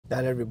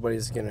Not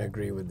everybody's going to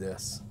agree with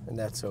this, and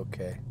that's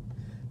okay.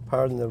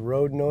 Pardon the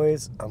road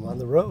noise. I'm on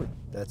the road.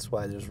 That's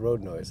why there's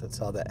road noise. That's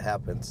how that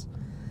happens.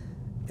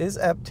 Is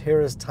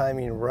Aptera's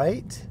timing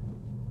right?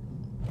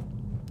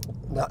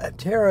 Now,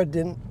 Aptera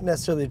didn't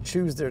necessarily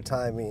choose their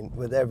timing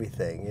with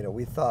everything. You know,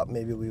 we thought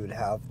maybe we would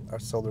have our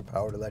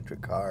solar-powered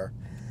electric car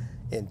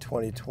in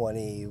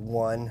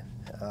 2021,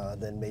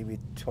 then maybe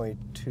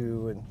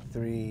 22 and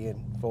 3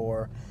 and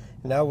 4.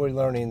 Now we're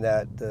learning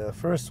that the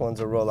first ones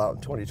will roll out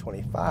in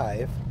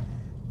 2025,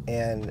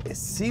 and it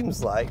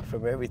seems like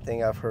from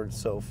everything I've heard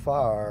so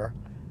far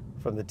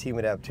from the team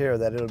at Aptera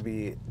that it'll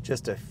be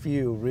just a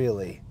few,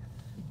 really.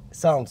 It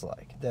sounds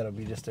like that'll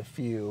be just a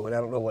few, and I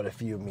don't know what a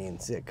few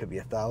means. It could be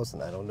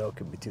 1,000, I don't know, it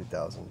could be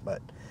 2,000,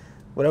 but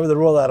whatever the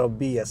rollout will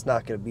be, it's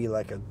not going to be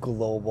like a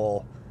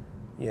global,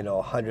 you know,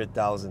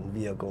 100,000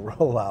 vehicle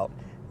rollout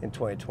in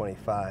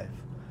 2025.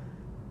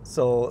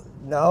 So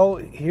now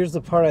here's the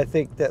part I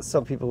think that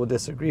some people will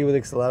disagree with,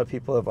 because a lot of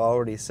people have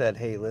already said,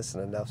 hey, listen,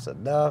 enough's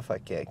enough. I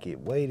can't keep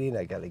waiting.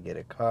 I got to get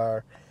a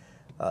car.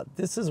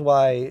 This is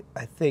why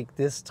I think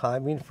this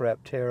timing for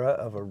Aptera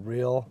of a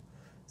real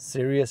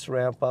serious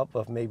ramp up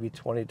of maybe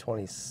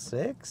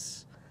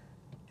 2026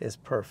 is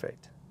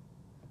perfect.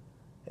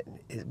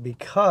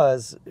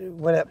 Because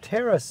when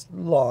Aptera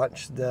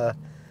launched the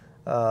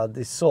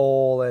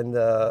Soul and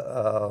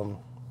the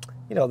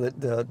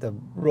the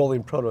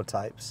rolling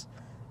prototypes,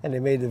 and they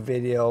made the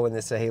video and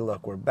they say, hey,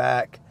 look, we're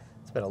back.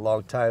 It's been a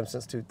long time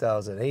since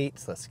 2008.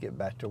 So let's get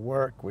back to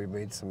work. We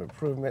made some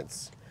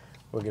improvements.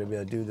 We're going to be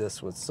able to do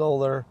this with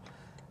solar.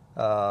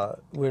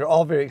 We're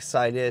all very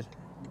excited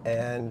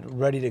and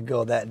ready to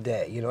go that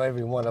day. You know,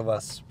 every one of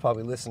us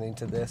probably listening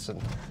to this,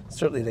 and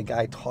certainly the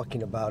guy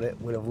talking about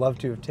it, would have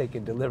loved to have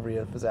taken delivery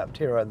of his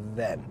Aptera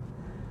then.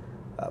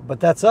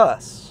 But that's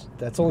us.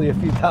 That's only a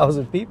few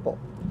thousand people.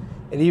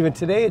 And even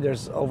today,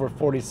 there's over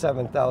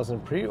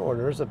 47,000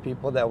 pre-orders of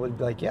people that would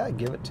be like, yeah,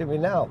 give it to me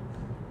now.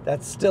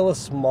 That's still a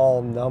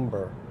small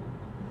number.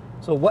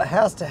 So what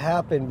has to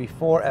happen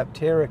before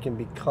Aptera can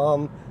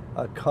become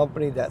a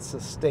company that's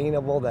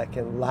sustainable, that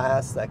can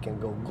last, that can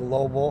go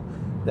global,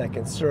 that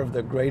can serve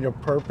the greater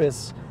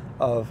purpose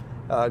of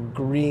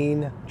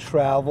green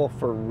travel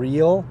for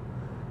real?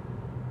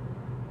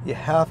 You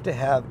have to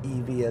have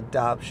EV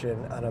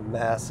adoption on a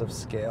massive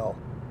scale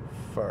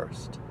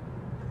first.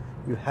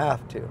 You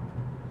have to.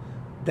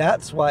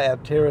 That's why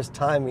Aptera's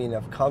timing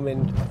of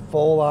coming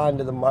full on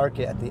to the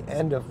market at the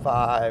end of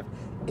 5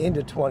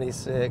 into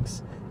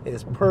 26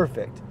 is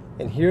perfect.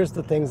 And here's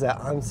the things that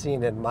I'm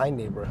seeing in my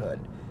neighborhood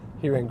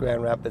here in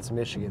Grand Rapids,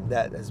 Michigan,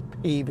 that is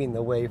paving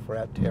the way for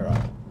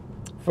Aptera.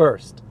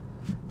 First,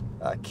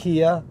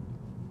 Kia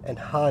and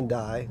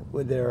Hyundai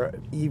with their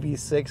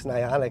EV6 and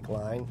Ioniq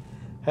line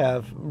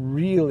have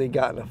really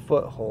gotten a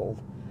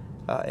foothold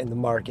in the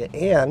market,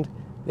 and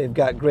they've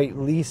got great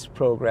lease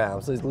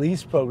programs. Those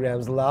lease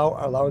programs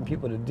are allowing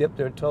people to dip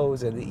their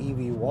toes in the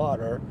EV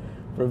water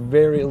for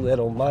very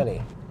little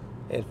money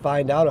and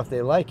find out if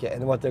they like it.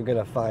 And what they're going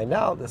to find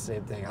out, the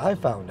same thing I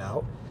found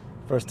out,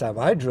 first time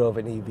I drove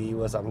an EV,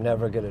 was I'm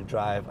never going to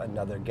drive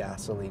another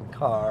gasoline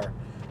car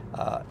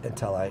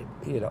until I,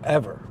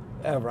 ever.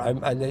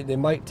 They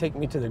might take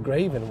me to the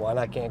grave in one.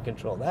 I can't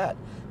control that.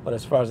 But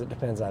as far as it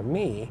depends on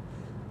me,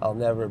 I'll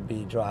never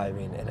be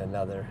driving in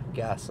another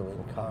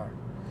gasoline car.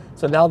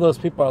 So now those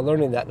people are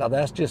learning that. Now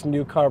that's just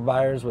new car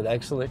buyers with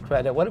excellent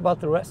credit. What about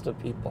the rest of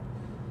people?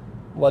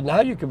 Well, now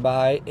you can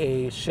buy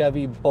a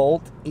Chevy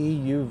Bolt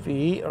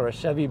EUV or a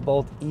Chevy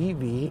Bolt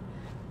EV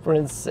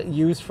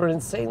used for an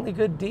insanely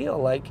good deal.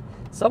 Like,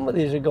 some of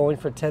these are going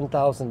for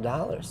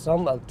 $10,000.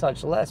 Some a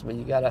touch less, but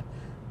you gotta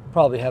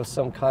probably have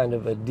some kind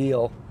of a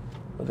deal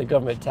with the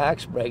government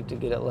tax break to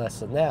get it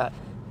less than that.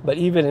 But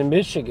even in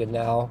Michigan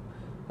now,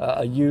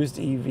 a used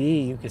EV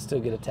you can still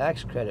get a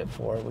tax credit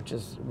for, which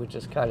is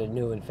kind of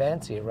new and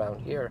fancy around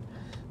here.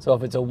 So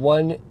if it's a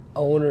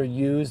one-owner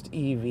used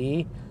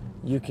EV,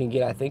 you can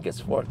get, I think it's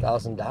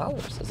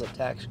 $4,000 as a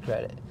tax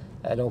credit.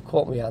 Don't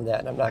quote me on that,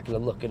 and I'm not going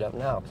to look it up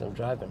now because I'm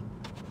driving.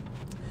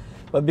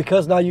 But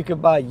because now you can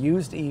buy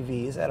used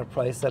EVs at a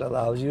price that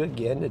allows you,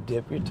 again, to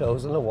dip your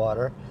toes in the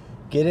water,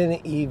 get in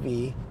an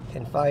EV,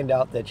 and find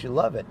out that you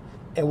love it.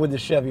 And with the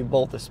Chevy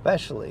Bolt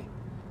especially,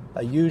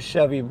 a used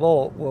Chevy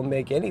Bolt will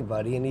make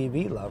anybody an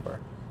EV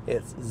lover.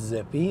 It's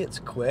zippy, it's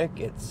quick,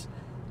 it's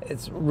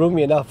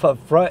roomy enough up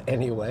front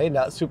anyway,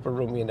 not super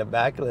roomy in the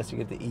back unless you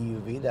get the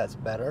EUV, that's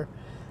better.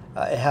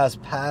 It has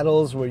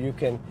paddles where you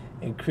can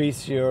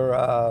increase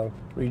your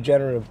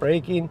regenerative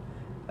braking.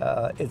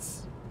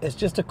 It's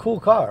just a cool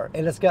car,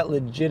 and it's got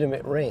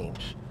legitimate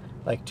range,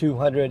 like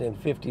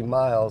 250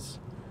 miles,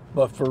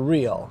 but for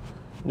real.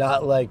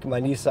 Not like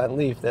my Nissan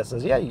Leaf that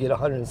says, yeah, you get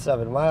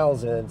 107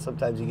 miles, and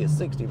sometimes you get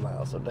 60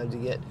 miles, sometimes you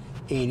get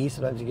 80,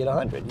 sometimes you get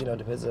 100. It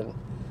depends on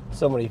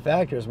so many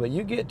factors, but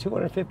you get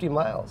 250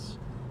 miles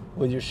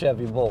with your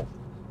Chevy Bolt.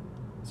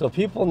 So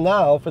people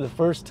now, for the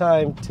first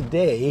time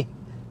today,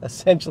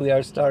 essentially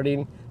are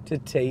starting to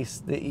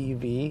taste the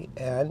EV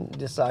and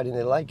deciding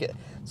they like it.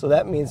 So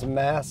that means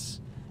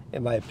mass,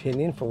 in my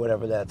opinion, for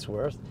whatever that's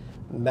worth,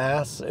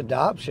 mass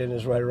adoption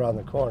is right around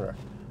the corner.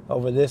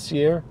 Over this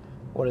year,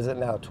 what is it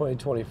now,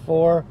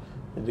 2024,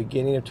 the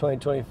beginning of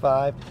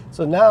 2025.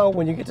 So now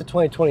when you get to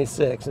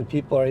 2026 and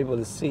people are able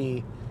to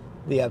see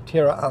the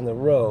Aptera on the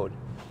road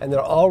and they're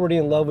already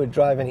in love with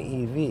driving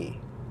an EV,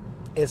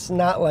 it's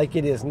not like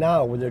it is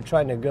now when they're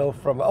trying to go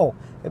from, oh,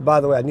 and by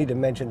the way, I need to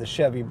mention the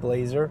Chevy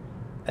Blazer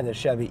and the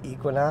Chevy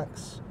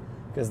Equinox,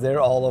 because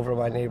they're all over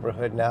my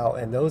neighborhood now,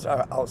 and those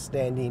are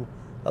outstanding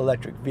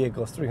electric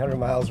vehicles, 300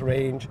 miles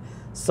range,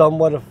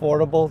 somewhat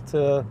affordable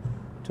to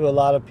a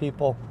lot of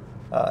people.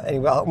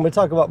 Anyway, I'm going to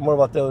talk more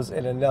about those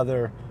in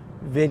another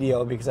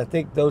video, because I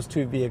think those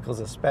two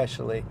vehicles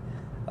especially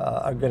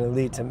are going to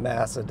lead to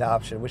mass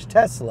adoption, which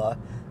Tesla,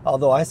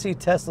 although I see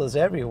Teslas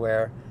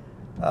everywhere,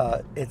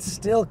 it's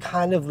still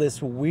kind of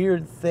this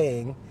weird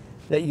thing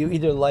that you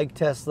either like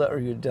Tesla or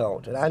you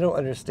don't, and I don't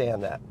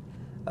understand that.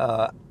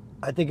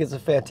 I think it's a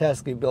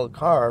fantastically built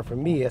car. For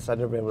me, yes, I've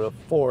never been able to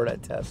afford a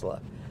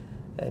Tesla.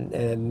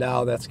 And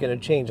now that's going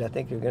to change. I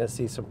think you're going to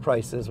see some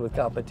prices with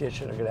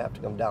competition are going to have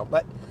to come down.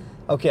 But,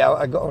 okay,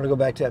 I want to go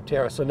back to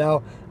Aptera. So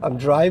now I'm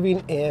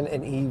driving in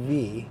an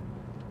EV,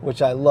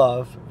 which I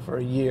love, for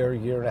a year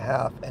and a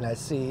half, and I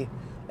see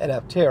an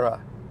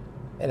Aptera,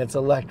 and it's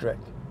electric.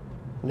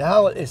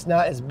 Now it's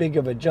not as big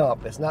of a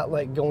jump. It's not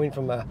like going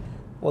from a,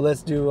 well,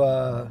 let's do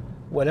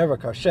whatever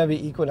car,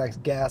 Chevy Equinox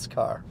gas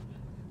car,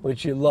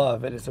 which you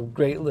love, and it's a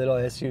great little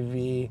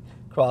SUV,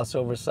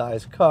 crossover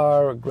size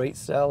car, a great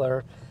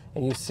seller,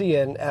 and you see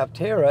an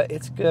Aptera,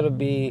 it's going to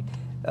be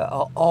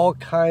all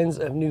kinds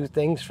of new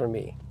things for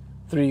me.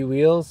 3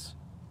 wheels,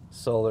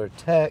 solar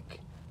tech,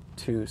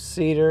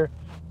 2-seater,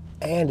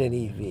 and an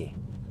EV.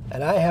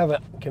 And I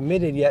haven't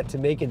committed yet to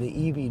making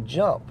the EV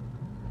jump.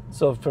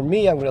 So for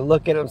me, I'm going to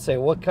look at it and say,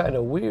 what kind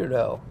of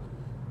weirdo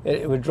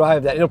it would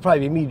drive that? It'll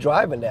probably be me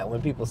driving that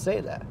when people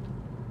say that.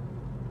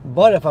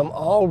 But if I'm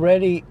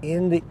already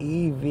in the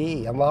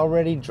EV, I'm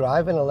already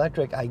driving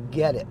electric, I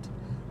get it.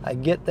 I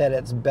get that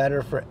it's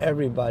better for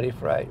everybody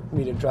for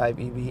me to drive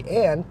EV.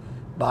 And,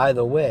 by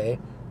the way,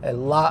 a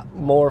lot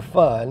more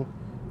fun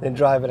than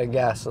driving a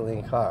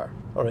gasoline car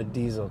or a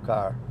diesel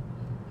car.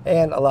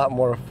 And a lot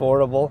more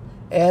affordable.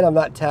 And I'm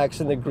not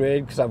taxing the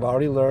grid, because I've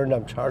already learned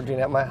I'm charging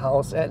at my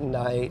house at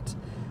night.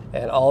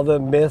 And all the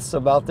myths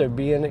about there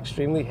being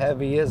extremely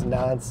heavy is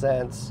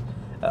nonsense.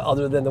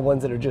 Other than the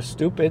ones that are just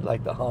stupid,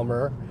 like the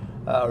Hummer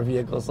or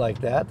vehicles like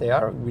that. They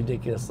are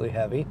ridiculously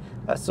heavy.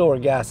 So are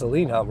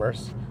gasoline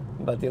Hummers,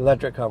 but the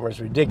electric Hummer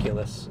is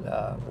ridiculous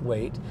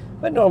weight.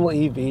 But normal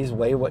EVs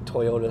weigh what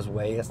Toyotas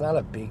weigh. It's not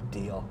a big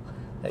deal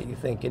that you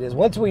think it is.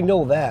 Once we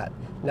know that,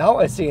 now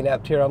I see an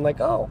Aptera, I'm like,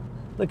 oh,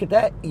 look at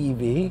that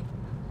EV.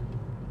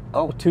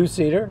 Oh,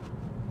 2-seater,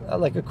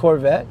 like a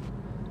Corvette.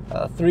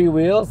 3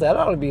 wheels, that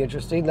ought to be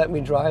interesting. Let me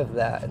drive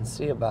that and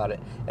see about it.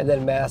 And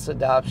then mass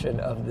adoption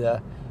of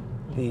the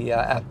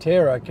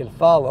Aptera can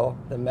follow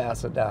the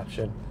mass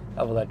adoption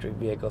of electric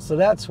vehicles. So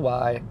that's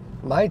why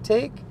my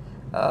take,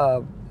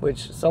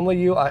 which some of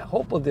you I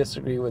hope will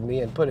disagree with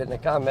me and put it in the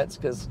comments,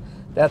 because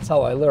that's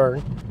how I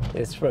learn,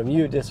 is from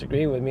you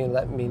disagreeing with me and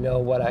letting me know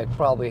what I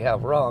probably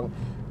have wrong.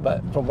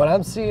 But from what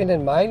I'm seeing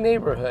in my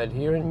neighborhood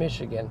here in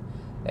Michigan,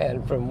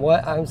 and from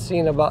what I'm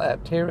seeing about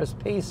Aptera's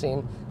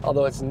pacing,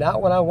 although it's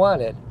not what I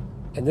wanted,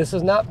 and this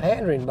is not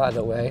pandering, by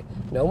the way,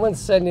 no one's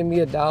sending me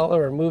 $1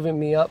 or moving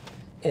me up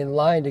in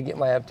line to get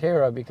my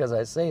Aptera because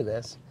I say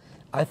this.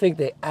 I think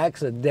they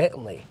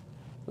accidentally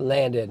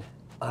landed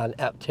on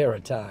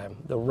Aptera time,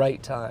 the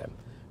right time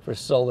for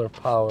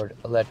solar-powered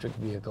electric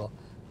vehicle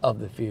of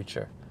the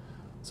future.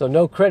 So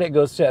no credit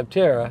goes to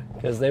Aptera,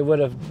 because they would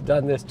have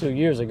done this 2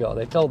 years ago.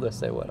 They told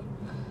us they would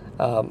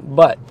have.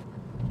 But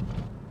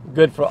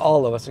good for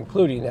all of us,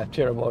 including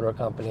Aptera Motor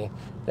Company,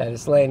 that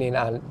it's landing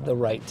on the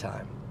right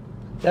time.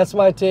 That's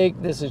my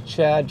take. This is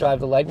Chad,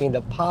 Drive the Lightning,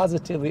 the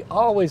positively,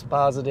 always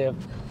positive,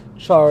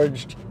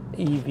 charged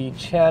EV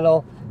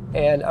channel.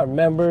 And our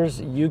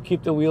members, you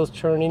keep the wheels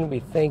churning. We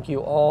thank you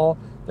all.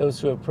 Those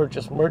who have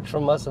purchased merch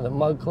from us in the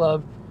Mug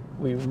Club,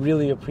 we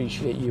really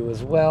appreciate you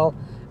as well.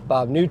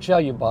 Bob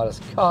Newchow, you bought us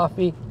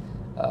coffee.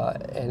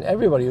 And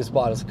everybody who's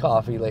bought us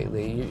coffee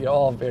lately, you're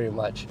all very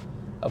much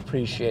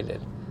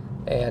appreciated.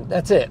 And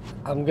that's it.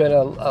 I'm going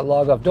to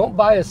log off. Don't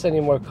buy us any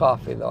more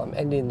coffee, though. I'm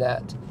ending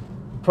that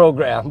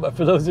program. But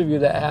for those of you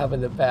that have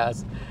in the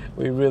past,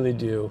 we really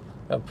do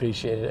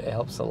appreciate it. It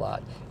helps a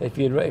lot. If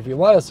you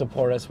want to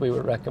support us, we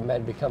would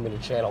recommend becoming a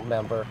channel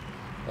member.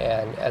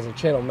 And as a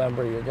channel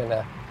member, you're going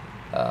to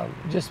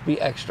just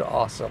be extra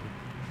awesome.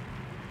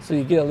 So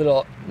you get a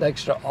little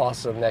extra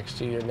awesome next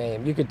to your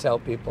name. You could tell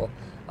people,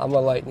 I'm a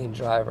Lightning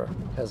driver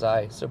because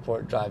I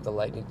support Drive the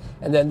Lightning.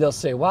 And then they'll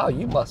say, wow,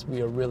 you must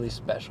be a really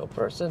special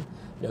person.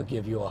 They'll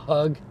give you a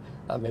hug.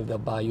 Maybe they'll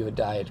buy you a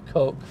Diet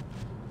Coke.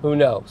 Who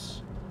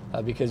knows?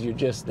 Because you're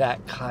just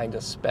that kind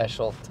of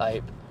special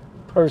type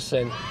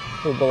person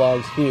who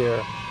belongs here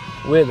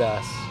with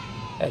us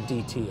at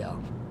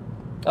DTL.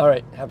 All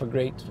right, have a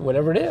great,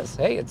 whatever it is.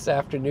 Hey, it's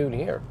afternoon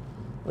here.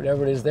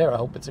 Whatever it is there, I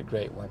hope it's a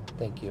great one.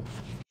 Thank you.